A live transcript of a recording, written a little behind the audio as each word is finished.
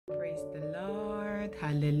the Lord.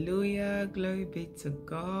 Hallelujah. Glory be to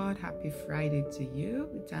God. Happy Friday to you.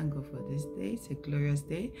 We thank God for this day. It's a glorious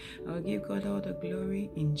day. I will give God all the glory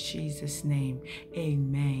in Jesus' name.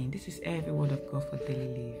 Amen. This is every word of God for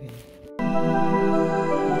daily living.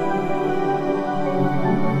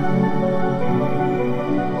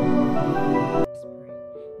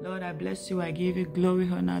 Lord, I bless you. I give you glory,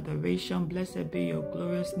 honor, adoration. Blessed be your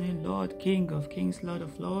glorious name, Lord, King of kings, Lord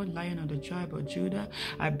of lords, Lion of the tribe of Judah.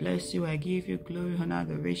 I bless you. I give you glory, honor,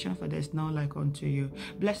 adoration, for there is none like unto you.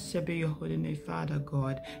 Blessed be your holy name, Father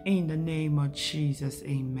God, in the name of Jesus.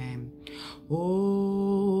 Amen. Hosanna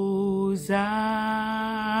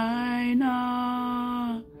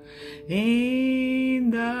in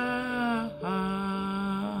the highest.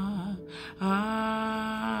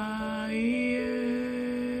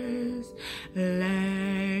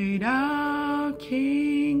 Let our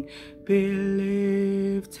King be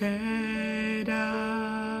lifted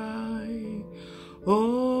high.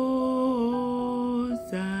 Hosanna.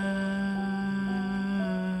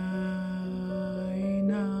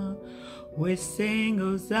 We sing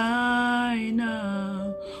Hosanna.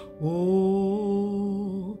 Hosanna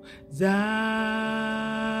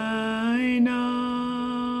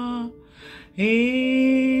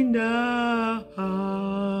in the highest.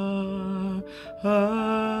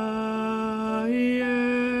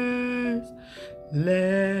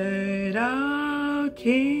 Let our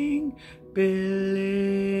King be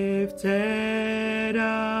lifted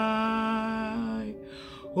high.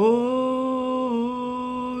 Hosanna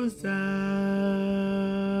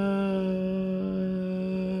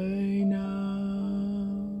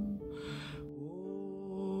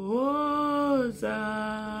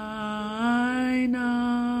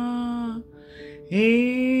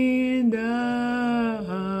in the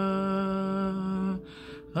highest.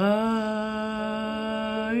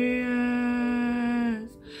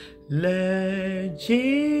 Let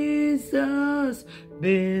Jesus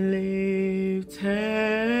be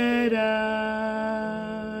lifted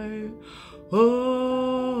high. Hosanna.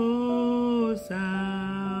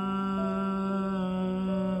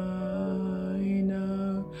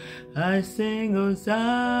 I sing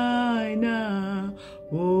Hosanna.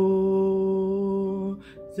 Hosanna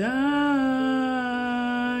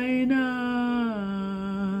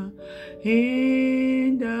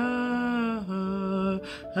in the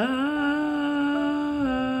highest.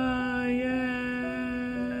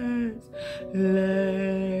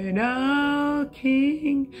 Let our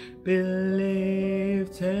King be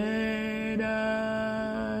lifted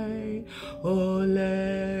high. Oh,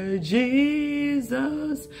 let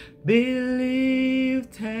Jesus be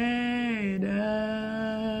lifted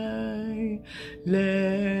high.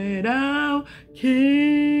 Let our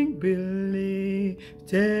King be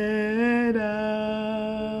lifted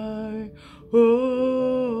high. Hosanna.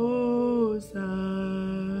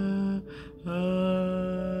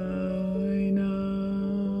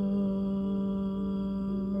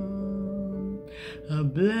 I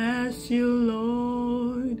bless you,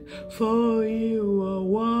 Lord, for you are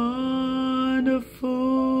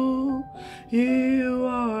wonderful. You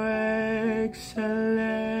are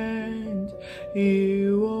excellent.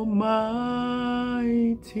 You are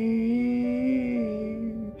mighty.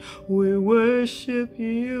 We worship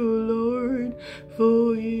you, Lord,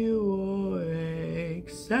 for you are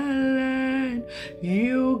excellent.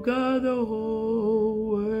 You got the whole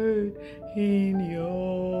world in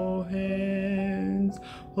your hands.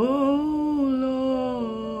 Oh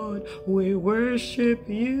Lord, we worship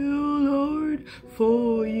you, Lord,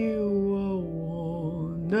 for you are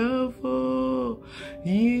wonderful.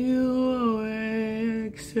 You are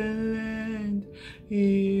excellent.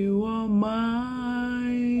 You are mighty.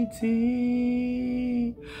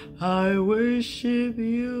 I worship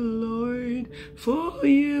you, Lord, for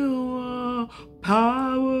you are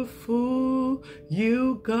powerful.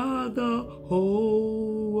 You got the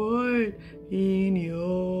whole world in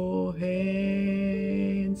your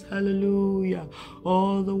hands. Hallelujah.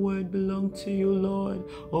 All the word belong to you, Lord.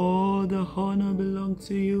 All the honor belong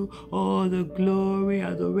to you. All the glory,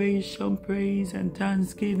 adoration, praise, and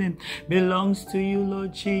thanksgiving belongs to you,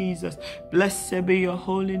 Lord Jesus. Blessed be your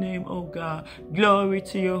holy name, O God. Glory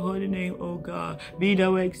to your holy name, O God. Be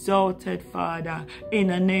thou exalted, Father, in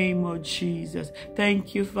the name of Jesus.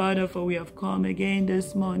 Thank you, Father, for we have come again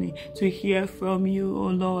this morning to hear from you, O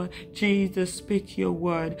Lord Jesus. Speak your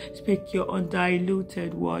word. Speak your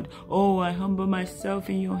undiluted word. Oh, I humble myself myself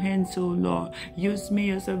in your hands, O Lord. Use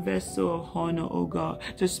me as a vessel of honor, O God,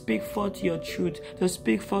 to speak forth your truth, to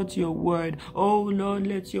speak forth your word. O Lord,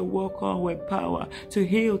 let your word come with power to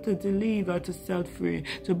heal, to deliver, to set free,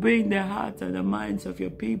 to bring the hearts and the minds of your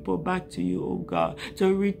people back to you, O God,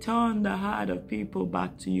 to return the heart of people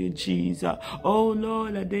back to you, Jesus. O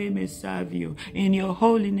Lord, that they may serve you in your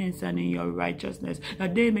holiness and in your righteousness,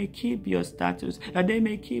 that they may keep your status, that they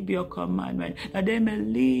may keep your commandment, that they may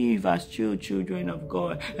live as true children of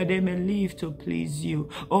God, that they may live to please you.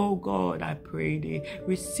 Oh God, I pray thee,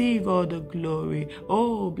 receive all the glory.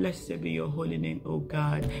 Oh, blessed be your holy name, oh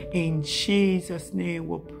God. In Jesus' name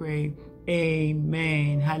we pray.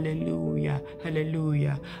 Amen. Hallelujah.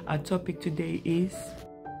 Hallelujah. Our topic today is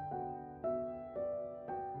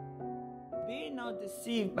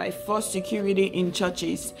deceived by false security in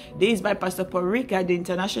churches. This is by Pastor Rika, the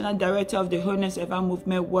International Director of the Wholeness Ever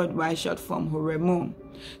Movement Worldwide, short form HOREMO.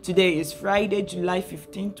 Today is Friday, July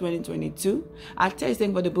 15, 2022. Our text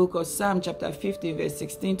for the book of Psalm chapter 50, verse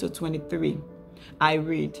 16 to 23. I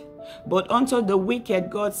read, "But unto the wicked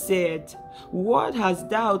God said, What hast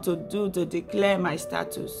thou to do to declare my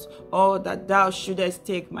status, or that thou shouldest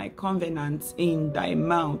take my covenant in thy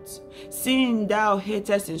mouth? Seeing thou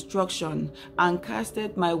hatest instruction, and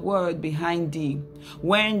castest my word behind thee.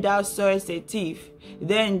 When thou sawest a thief,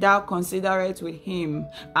 then thou considerest with him,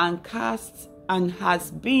 and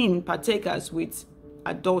hast been partakers with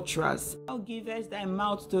adulterers. Thou givest thy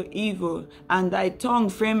mouth to evil, and thy tongue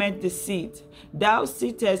frameth deceit. Thou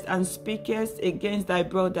sittest and speakest against thy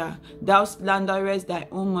brother. Thou slanderest thy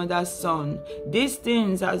own mother's son. These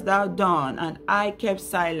things hast thou done, and I kept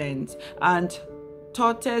silent, and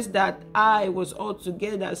thoughtest that I was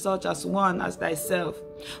altogether such as one as thyself.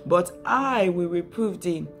 But I will reprove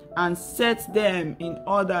thee, and set them in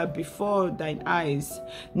order before thine eyes.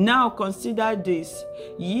 Now consider this,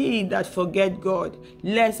 ye that forget God,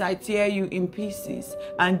 lest I tear you in pieces,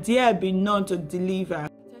 and there be none to deliver."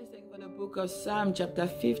 For the book of Psalm chapter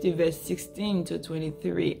 50, verse 16 to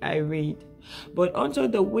 23, I read, "But unto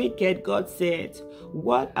the wicked God said,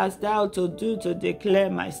 What hast thou to do to declare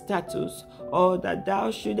my status, or that thou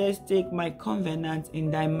shouldest take my covenant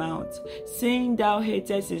in thy mouth? Seeing thou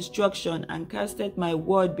hatest instruction, and castest my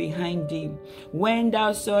word behind thee. When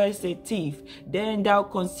thou sawest a thief, then thou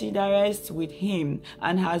considerest with him,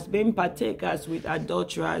 and hast been partakers with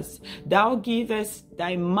adulterers. Thou givest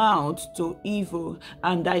thy mouth to evil,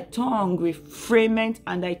 and thy tongue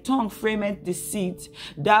frameth deceit.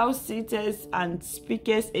 Thou sittest and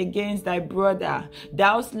speakest against thy brother.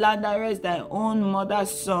 Thou slanderest thy own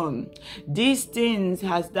mother's son. These things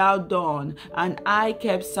hast thou done, and I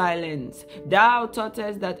kept silent. Thou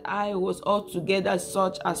thoughtest that I was altogether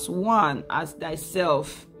such as one as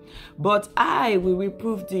thyself. But I will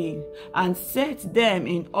reprove thee, and set them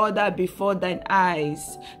in order before thine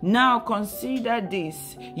eyes. Now consider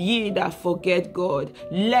this, ye that forget God,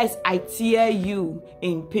 lest I tear you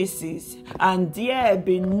in pieces, and there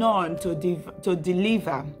be none to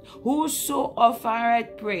deliver. Whoso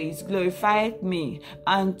offereth praise glorifieth me,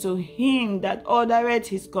 and to him that ordereth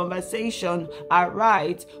his conversation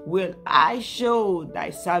aright will I show thy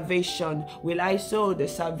salvation." Will I show the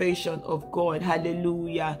salvation of God?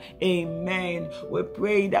 Hallelujah. Amen. We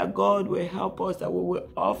pray that God will help us, that we will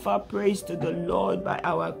offer praise to the Lord by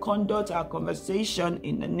our conduct, our conversation,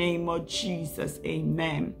 in the name of Jesus.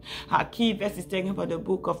 Amen. Our key verse is taken from the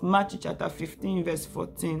book of Matthew chapter 15, verse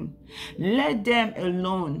 14. "Let them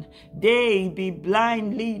alone. They be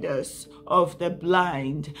blind leaders of the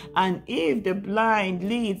blind. And if the blind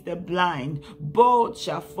leads the blind, both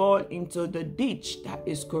shall fall into the ditch." That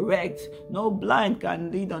is correct. No blind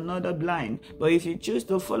can lead another blind. But if you choose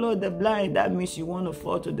to follow the blind, that means you want to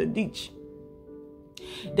fall to the ditch.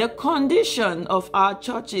 The condition of our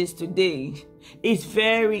churches today is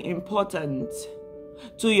very important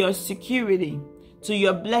to your security, to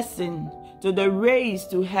your blessing, to the race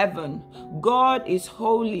to heaven. God is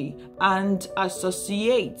holy and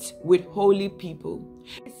associates with holy people.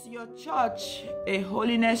 Is your church a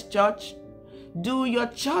holiness church? Do your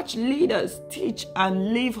church leaders teach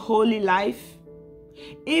and live holy life?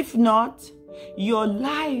 If not, your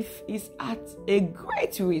life is at a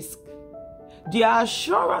great risk. The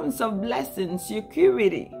assurance of blessing,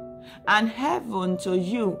 security, and heaven to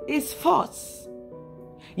you is false.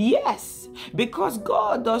 Yes, because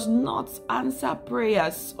God does not answer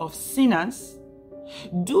prayers of sinners.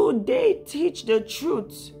 Do they teach the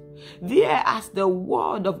truth there as the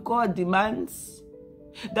word of God demands?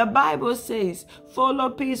 The Bible says, "Follow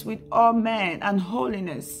peace with all men and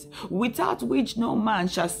holiness, without which no man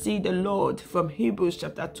shall see the Lord," from Hebrews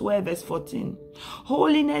chapter 12, verse 14.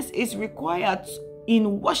 Holiness is required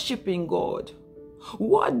in worshiping God.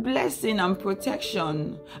 What blessing and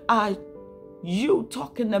protection are you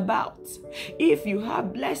talking about? If you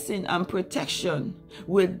have blessing and protection,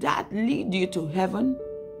 will that lead you to heaven?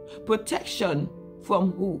 Protection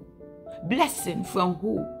from who? Blessing from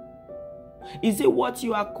who? Is it what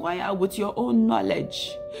you acquire with your own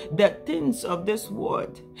knowledge? The things of this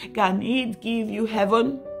world. Can it give you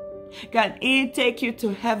heaven? Can it take you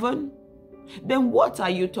to heaven? Then what are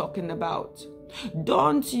you talking about?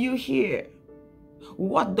 Don't you hear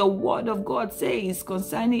what the word of God says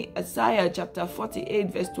concerning Isaiah chapter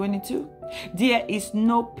 48 verse 22? There is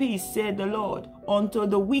no peace, said the Lord, unto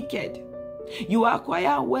the wicked. You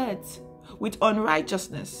acquire wealth with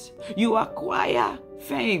unrighteousness. You acquire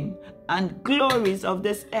fame and glories of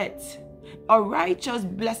this earth, unrighteous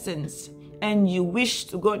blessings, and you wish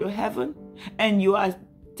to go to heaven, and you are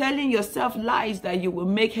telling yourself lies that you will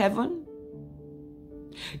make heaven.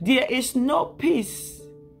 There is no peace,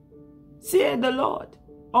 said the Lord,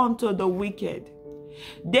 unto the wicked.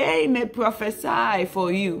 They may prophesy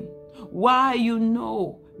for you, while you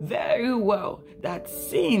know very well that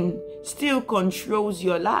sin still controls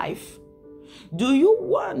your life. Do you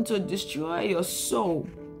want to destroy your soul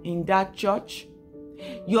in that church?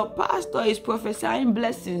 Your pastor is prophesying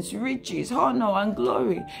blessings, riches, honor, and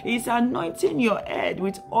glory. He's anointing your head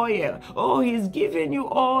with oil. Oh, he's giving you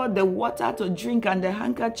all the water to drink and the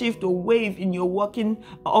handkerchief to wave in your working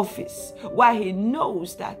office. While he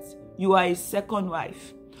knows that you are his second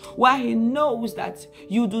wife. While he knows that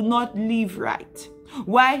you do not live right.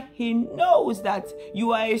 While he knows that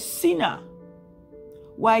you are a sinner.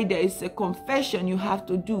 Why there is a confession you have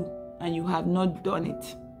to do and you have not done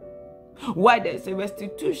it. Why there is a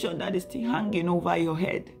restitution that is still hanging over your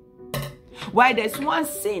head. Why there's one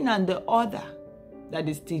sin and the other that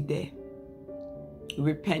is still there.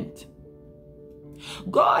 Repent.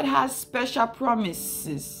 God has special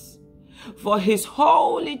promises for his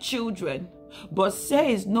holy children, but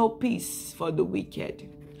says no peace for the wicked.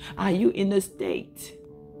 Are you in a state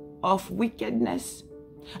of wickedness?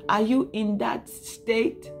 Are you in that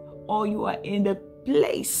state, or you are in the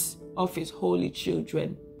place of his holy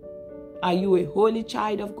children? Are you a holy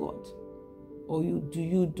child of God, or do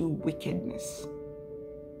you do wickedness?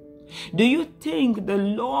 Do you think the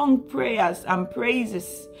long prayers and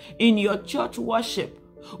praises in your church worship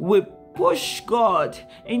will push God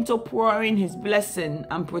into pouring his blessing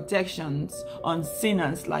and protections on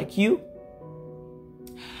sinners like you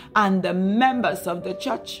and the members of the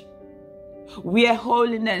church, where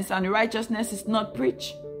holiness and righteousness is not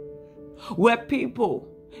preached, where people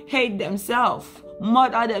hate themselves,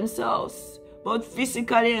 murder themselves, both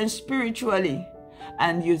physically and spiritually,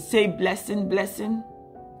 and you say blessing, blessing?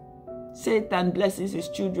 Satan blesses his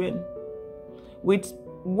children with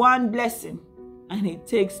one blessing, and he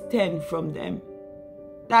takes 10 from them.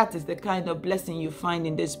 That is the kind of blessing you find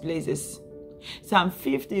in these places. Psalm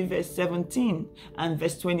 50 verse 17 and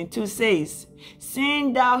verse 22 says,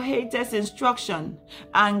 "Seeing thou hatest instruction,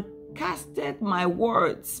 and casteth my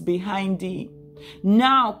words behind thee,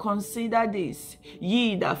 now consider this,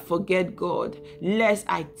 ye that forget God, lest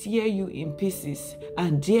I tear you in pieces,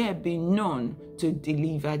 and there be none to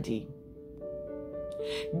deliver thee."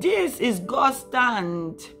 This is God's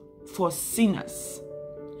stand for sinners.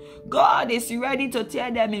 God is ready to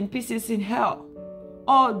tear them in pieces in hell.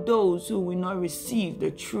 All those who will not receive the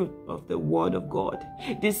truth of the word of God,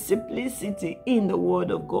 the simplicity in the word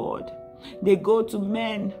of God. They go to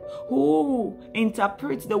men who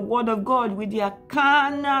interpret the word of God with their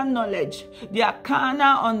carnal knowledge, their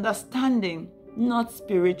carnal understanding, not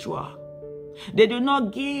spiritual. They do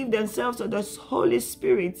not give themselves to the Holy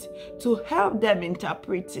Spirit to help them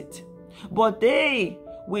interpret it. But they,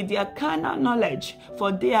 with their carnal knowledge,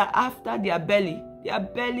 for they are after their belly. Their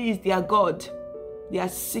belly is their God. They are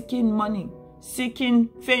seeking money, seeking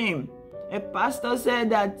fame. A pastor said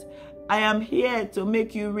that, "I am here to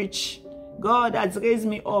make you rich. God has raised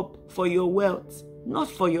me up for your wealth, not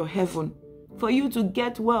for your heaven. For you to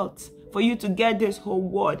get wealth, for you to get this whole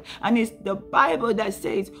world." And it's the Bible that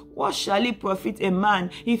says, "What shall it profit a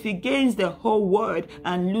man if he gains the whole world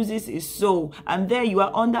and loses his soul?" And there you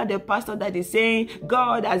are under the pastor that is saying,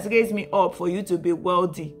 "God has raised me up for you to be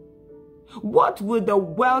wealthy." What will the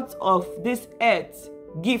wealth of this earth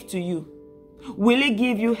give to you? Will it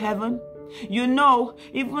give you heaven? You know,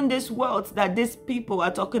 even this wealth that these people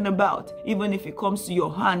are talking about, even if it comes to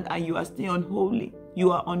your hand and you are still unholy,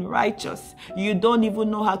 you are unrighteous, you don't even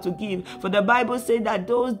know how to give. For the Bible says that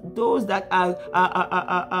those that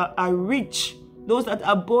are rich, those that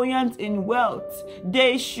are buoyant in wealth,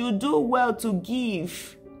 they should do well to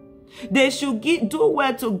give. They should do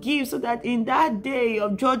well to give, so that in that day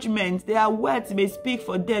of judgment, their words may speak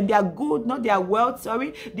for them. Their good, not their wealth,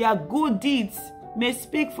 their good deeds may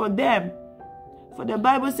speak for them. For the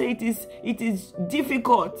Bible says it is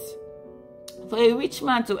difficult for a rich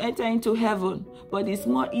man to enter into heaven, but it's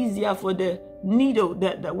more easier for the needle,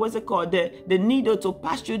 the needle to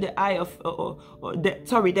pass through the eye of,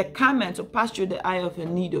 the camel to pass through the eye of a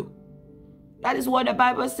needle. That is what the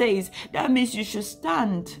Bible says. That means you should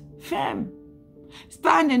stand firm.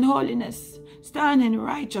 Stand in holiness. Stand in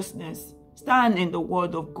righteousness. Stand in the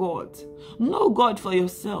word of God. Know God for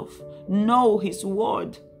yourself. Know his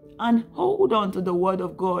word. And hold on to the word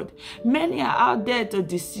of God. Many are out there to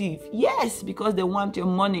deceive. Yes, because they want your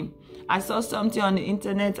money. I saw something on the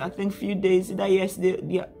internet, I think a few days,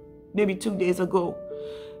 maybe 2 days ago.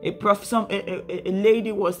 A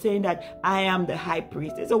lady was saying that I am the high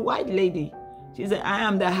priest. It's a white lady. She said, I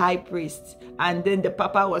am the high priest. And then the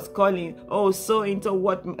papa was calling, so into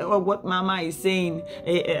what mama is saying,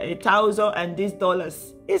 $1,000 and these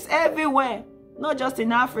dollars. It's everywhere, not just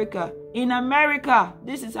in Africa. In America,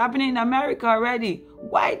 this is happening in America already.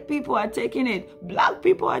 White people are taking it. Black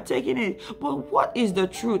people are taking it. But what is the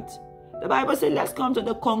truth? The Bible says, let's come to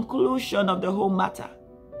the conclusion of the whole matter.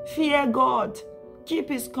 Fear God. Keep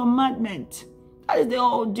his commandment. That is the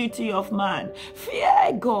whole duty of man.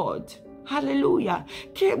 Fear God. Hallelujah.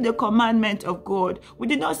 Keep the commandment of God. We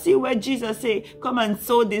did not see where Jesus said, come and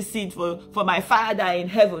sow this seed for my Father in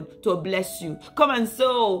heaven to bless you. Come and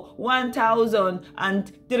sow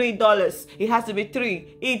 $1,003. It has to be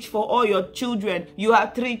 3 each for all your children. You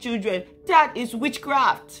have 3 children. That is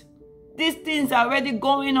witchcraft. These things are already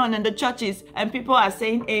going on in the churches, and people are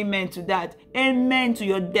saying amen to that. Amen to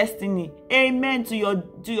your destiny. Amen to your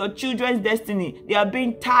children's destiny. They are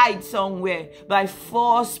being tied somewhere by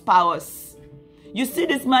false powers. You see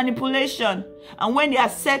this manipulation, and when they are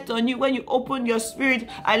set on you, when you open your spirit,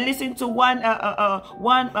 I listened to one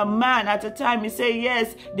man at a time. He said,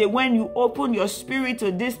 yes, when you open your spirit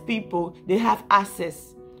to these people, they have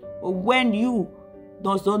access. But when you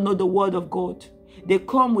don't know the word of God, they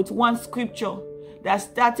come with one scripture that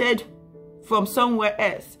started from somewhere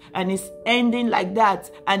else and is ending like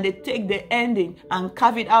that, and they take the ending and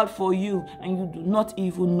carve it out for you, and you do not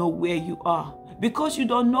even know where you are because you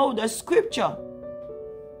don't know the scripture.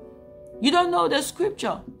 You don't know the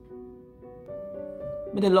scripture.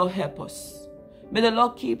 May the Lord help us. May the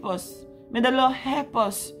Lord keep us. May the Lord help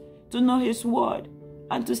us to know his word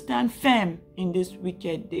and to stand firm in these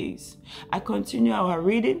wicked days. I continue our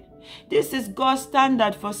reading. This is God's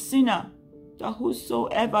standard for sinner, that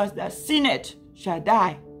whosoever that sinneth shall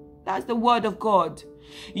die. That's the word of God.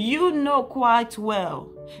 You know quite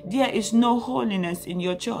well there is no holiness in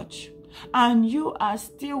your church, and you are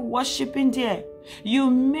still worshiping there.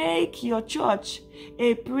 You make your church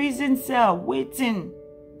a prison cell waiting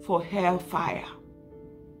for hellfire.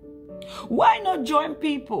 Why not join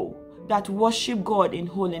people that worship God in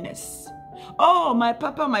holiness? Oh, my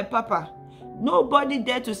papa, my papa. Nobody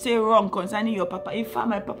dare to say wrong concerning your papa. In fact,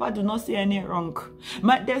 my papa do not say any wrong.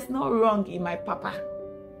 There's no wrong in my papa.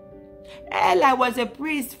 Eli was a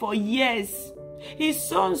priest for years. His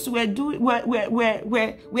sons were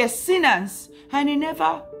sinners, and he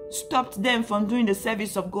never stopped them from doing the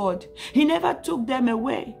service of God. He never took them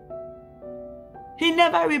away. He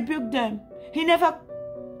never rebuked them. He never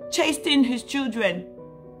chastened his children.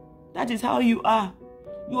 That is how you are.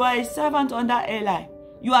 You are a servant under Eli.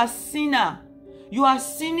 You are a sinner. You are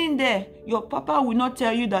sinning there. Your papa will not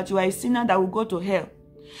tell you that you are a sinner that will go to hell.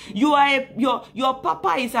 Your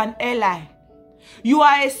papa is an Eli. You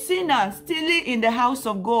are a sinner stealing in the house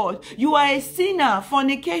of God. You are a sinner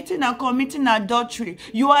fornicating and committing adultery.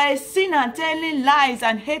 You are a sinner telling lies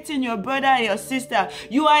and hating your brother and your sister.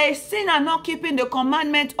 You are a sinner not keeping the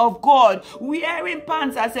commandment of God, wearing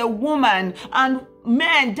pants as a woman, and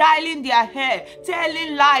men dying their hair,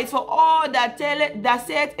 telling lies. For all that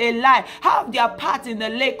said a lie have their part in the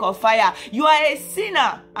lake of fire. You are a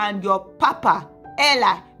sinner, and your papa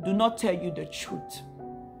Eli do not tell you the truth.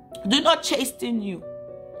 Do not chasten you.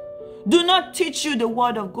 Do not teach you the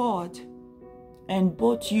word of God. And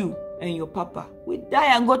both you and your papa will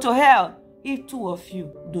die and go to hell if 2 of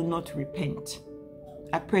you do not repent.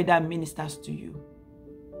 I pray that ministers to you.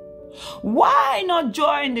 Why not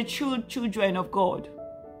join the true children of God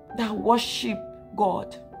that worship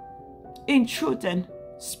God in truth and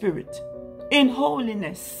spirit, in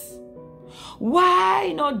holiness?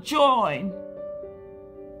 Why not join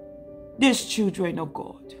these children of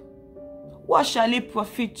God? What shall it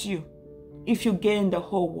profit you if you gain the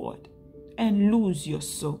whole world and lose your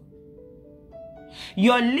soul?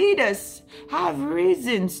 Your leaders have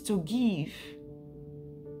reasons to give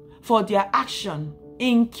for their action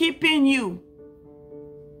in keeping you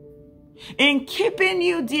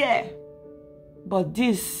there. But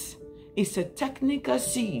this is a technical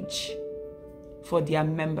siege for their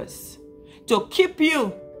members to keep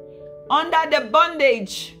you under the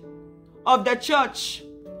bondage of the church.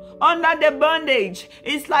 Under the bondage.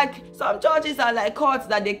 It's like some churches are like courts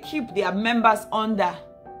that they keep their members under.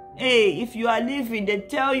 Hey, if you are leaving, they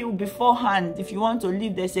tell you beforehand, if you want to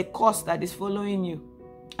leave, there's a cost that is following you.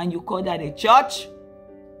 And you call that a church?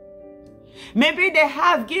 Maybe they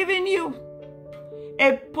have given you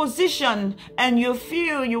a position and you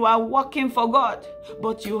feel you are working for God,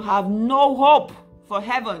 but you have no hope for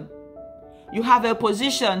heaven. You have a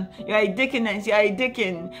position, you are a deaconess, you are a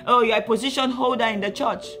deacon, oh, you are a position holder in the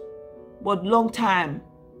church, but long time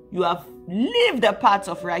you have lived the path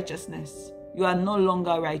of righteousness. You are no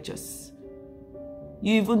longer righteous.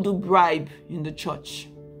 You even do bribe in the church.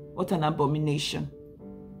 What an abomination.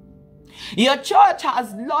 Your church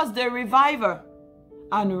has lost the reviver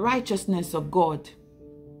and righteousness of God.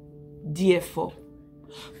 Therefore,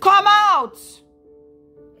 come out.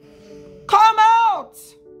 Come out.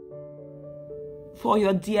 For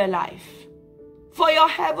your dear life. For your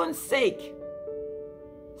heaven's sake.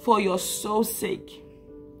 For your soul's sake.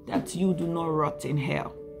 That you do not rot in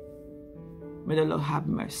hell. May the Lord have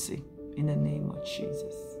mercy in the name of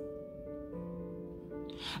Jesus.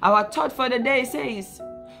 Our thought for the day says,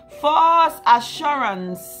 false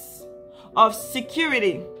assurance of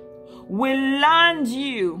security will land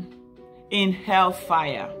you in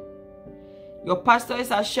hellfire. Your pastor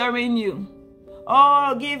is assuring you,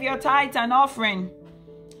 oh, give your tithe and offering.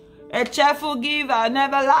 A cheerful giver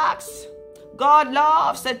never lacks. God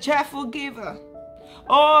loves a cheerful giver.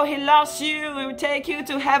 Oh, he loves you. He will take you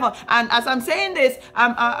to heaven. And as I'm saying this,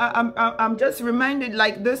 I'm just reminded,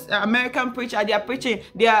 like this American preacher, they are preaching,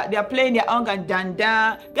 they are playing their organ, dan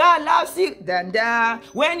dan. God loves you, dan dan.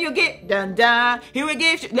 When you get dan dan, he will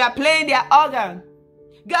give you. They are playing their organ.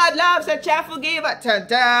 God loves a cheerful giver, dan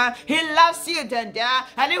dan. He loves you, dan dan,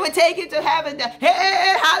 and he will take you to heaven. Dan.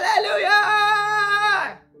 Hey,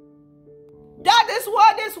 hallelujah! That is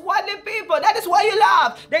what is worldly people. That is what you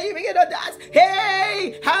love. Then you begin to dance.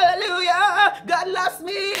 Hey, hallelujah. God loves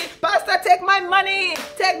me. Pastor, take my money.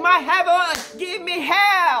 Take my heaven. Give me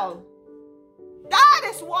hell.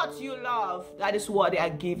 That is what you love. That is what they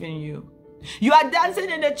are giving you. You are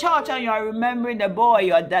dancing in the church and you are remembering the boy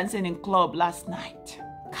you are dancing in club last night.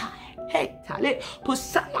 Hey,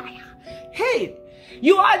 hey,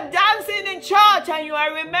 you are dancing in church and you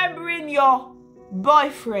are remembering your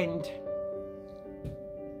boyfriend.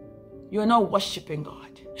 You're not worshiping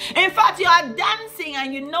God. In fact, you are dancing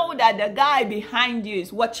and you know that the guy behind you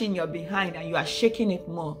is watching your behind and you are shaking it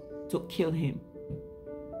more to kill him.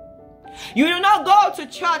 You do not go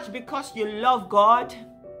to church because you love God.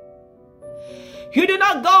 You do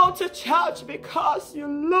not go to church because you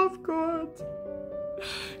love God.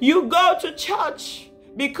 You go to church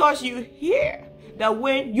because you heard that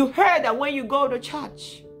when you go to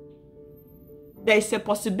church, there is a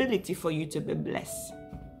possibility for you to be blessed.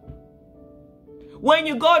 When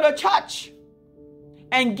you go to church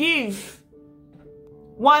and give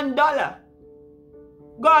 $1,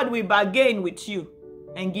 God will bargain with you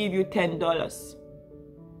and give you $10.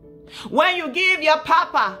 When you give your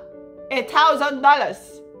papa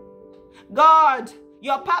 $1,000, God,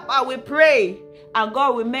 your papa will pray and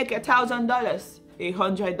God will make $1,000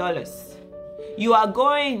 $100. You are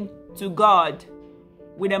going to God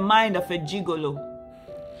with the mind of a gigolo.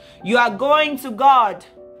 You are going to God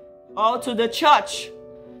or to the church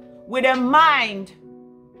with a mind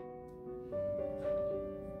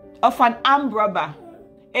of an armed robber,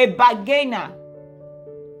 a bargainer.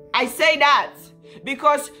 I say that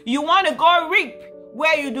because you want to go reap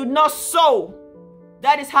where you do not sow.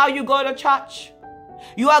 That is how you go to church.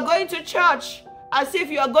 You are going to church as if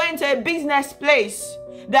you are going to a business place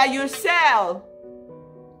that you sell.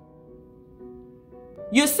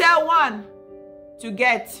 You sell one to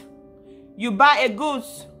get. You buy a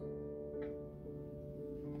goods.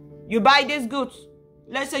 You buy this goods.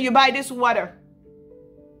 Let's say you buy this water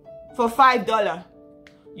for $5.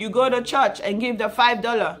 You go to church and give the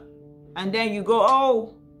 $5. And then you go,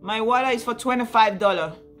 oh, my water is for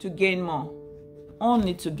 $25 to gain more.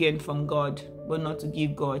 Only to gain from God, but not to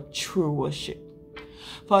give God true worship.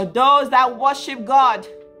 For those that worship God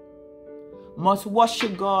must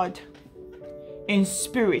worship God in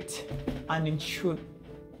spirit and in truth.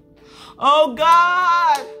 Oh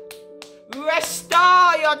God,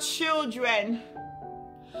 restore your children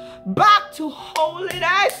back to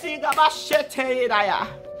holiness.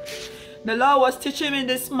 The Lord was teaching me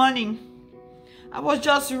this morning. I was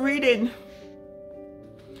just reading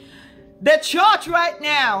The church right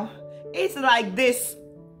now is like this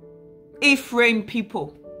Ephraim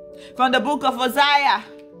people. From the book of Hosea,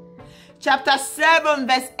 chapter 7,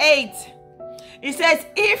 verse 8. It says,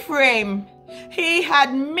 Ephraim, he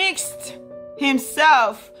had mixed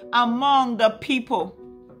himself among the people.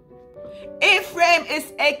 Ephraim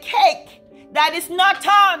is a cake that is not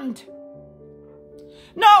turned.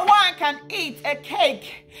 No one can eat a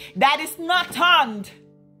cake that is not turned.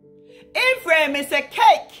 Ephraim is a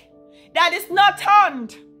cake that is not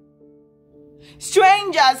turned.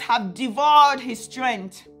 Strangers have devoured his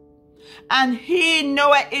strength, and he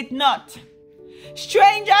knoweth it not.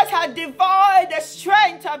 Strangers have devoured the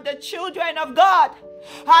strength of the children of God,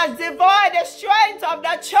 has devoured the strength of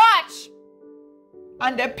the church,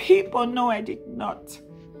 and the people knoweth it not.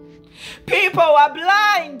 People are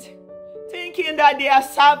blind, thinking that they are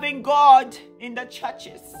serving God in the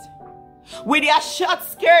churches, with their short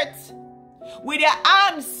skirts, with their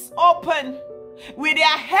arms open, with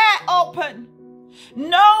their hair open.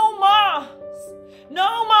 No more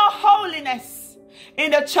holiness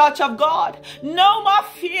in the church of God. No more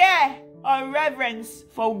fear or reverence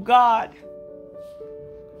for God.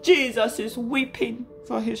 Jesus is weeping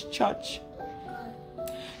for his church.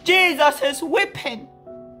 Jesus is weeping.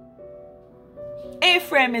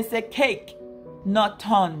 Ephraim is a cake not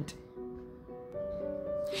turned.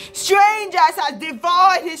 Strangers have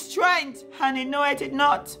devoured his strength, and he knoweth it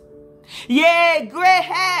not. Yea, gray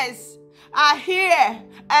hairs are here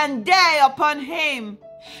and there upon him,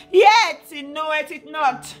 yet he knoweth it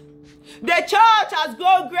not. The church has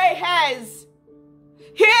grown gray hairs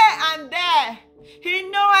here and there. He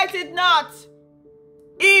knoweth it not.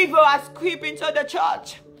 Evil has crept into the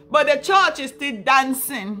church, but the church is still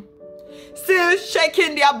dancing, still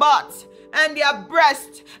shaking their butts and their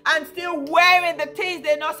breasts, and still wearing the things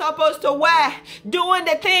they're not supposed to wear, doing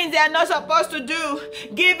the things they're not supposed to do,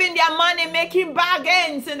 giving their money, making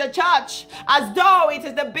bargains in the church, as though it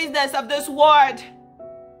is the business of this world.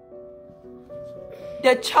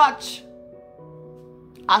 The church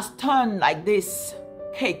has turned like this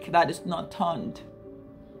cake that is not turned.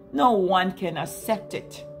 No one can accept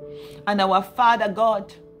it. And our Father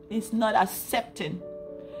God is not accepting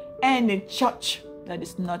any church that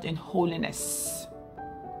is not in holiness.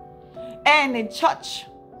 Any church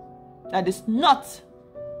that is not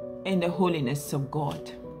in the holiness of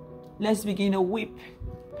God. Let's begin to weep.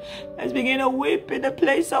 Let's begin to weep in the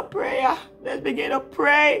place of prayer. Let's begin to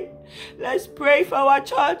pray. Let's pray for our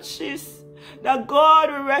churches, that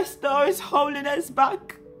God will restore his holiness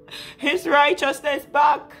back, his righteousness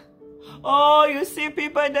back. Oh, you see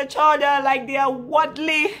people in the church that are like they are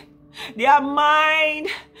worldly. Their mind,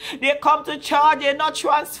 they come to church, they're not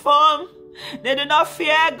transformed. They do not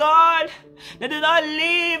fear God. They do not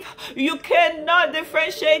live. You cannot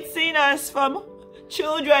differentiate sinners from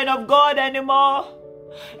children of God anymore.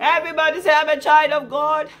 Everybody say, I'm a child of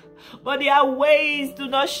God, but their ways do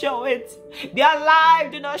not show it. Their life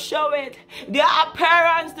do not show it. Their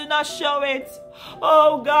appearance do not show it.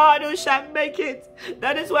 Oh God, who shall make it?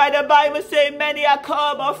 That is why the Bible says many are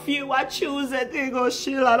called, but few are chosen.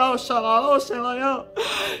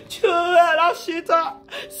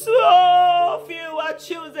 So few are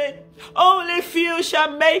chosen. Only few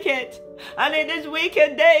shall make it. And in these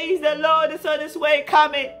wicked days, the Lord is on his way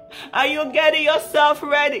coming. Are you getting yourself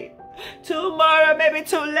ready? Tomorrow may be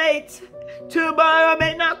too late. Tomorrow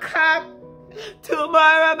may not come.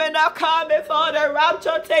 Tomorrow may not come before the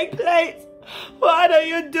rapture take place. What are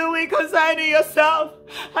you doing concerning yourself?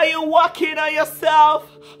 Are you working on yourself?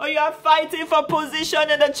 Or you are fighting for position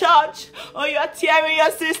in the church? Or you are tearing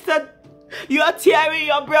your sister, you are tearing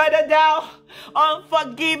your brother down?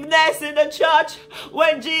 Unforgiveness in the church.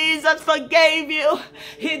 When Jesus forgave you,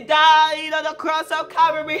 he died on the cross of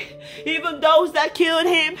Calvary. Even those that killed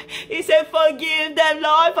him, he said, forgive them,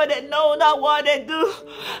 Lord, for they know not what they do.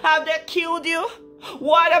 Have they killed you?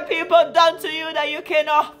 What have people done to you that you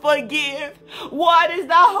cannot forgive? What is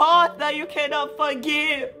the heart that you cannot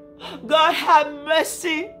forgive? God, have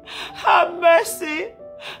mercy. Have mercy.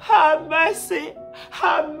 Have mercy.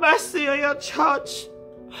 Have mercy on your church,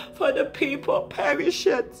 for the people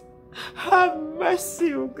perisheth. Have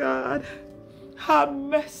mercy, O God. Have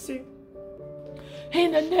mercy.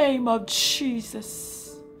 In the name of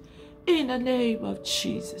Jesus. In the name of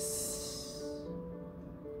Jesus.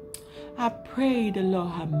 I pray the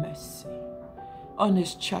Lord have mercy on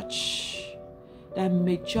his church, that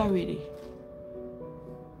majority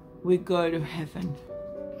will go to heaven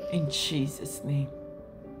in Jesus' name.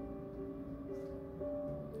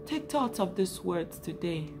 Take thought of these words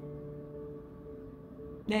today.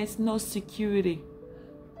 There is no security,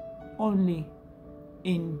 only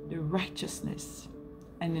in the righteousness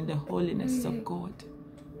and in the holiness of God.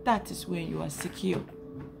 That is when you are secure.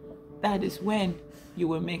 That is when you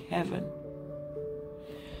will make heaven.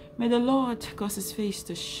 May the Lord cause his face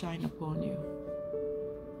to shine upon you.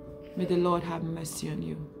 May the Lord have mercy on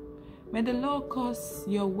you. May the Lord cause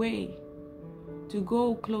your way to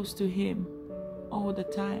go close to him all the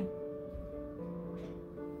time.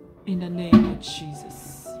 In the name of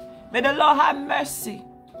Jesus. May the Lord have mercy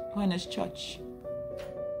on his church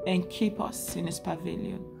and keep us in his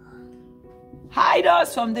pavilion. Hide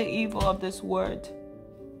us from the evil of this world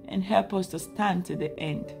and help us to stand to the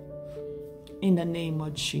end. In the name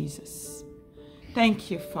of Jesus.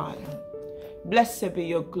 Thank you, Father. Blessed be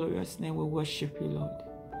your glorious name. We worship you, Lord.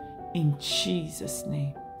 In Jesus'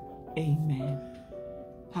 name, amen.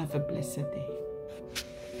 Have a blessed day.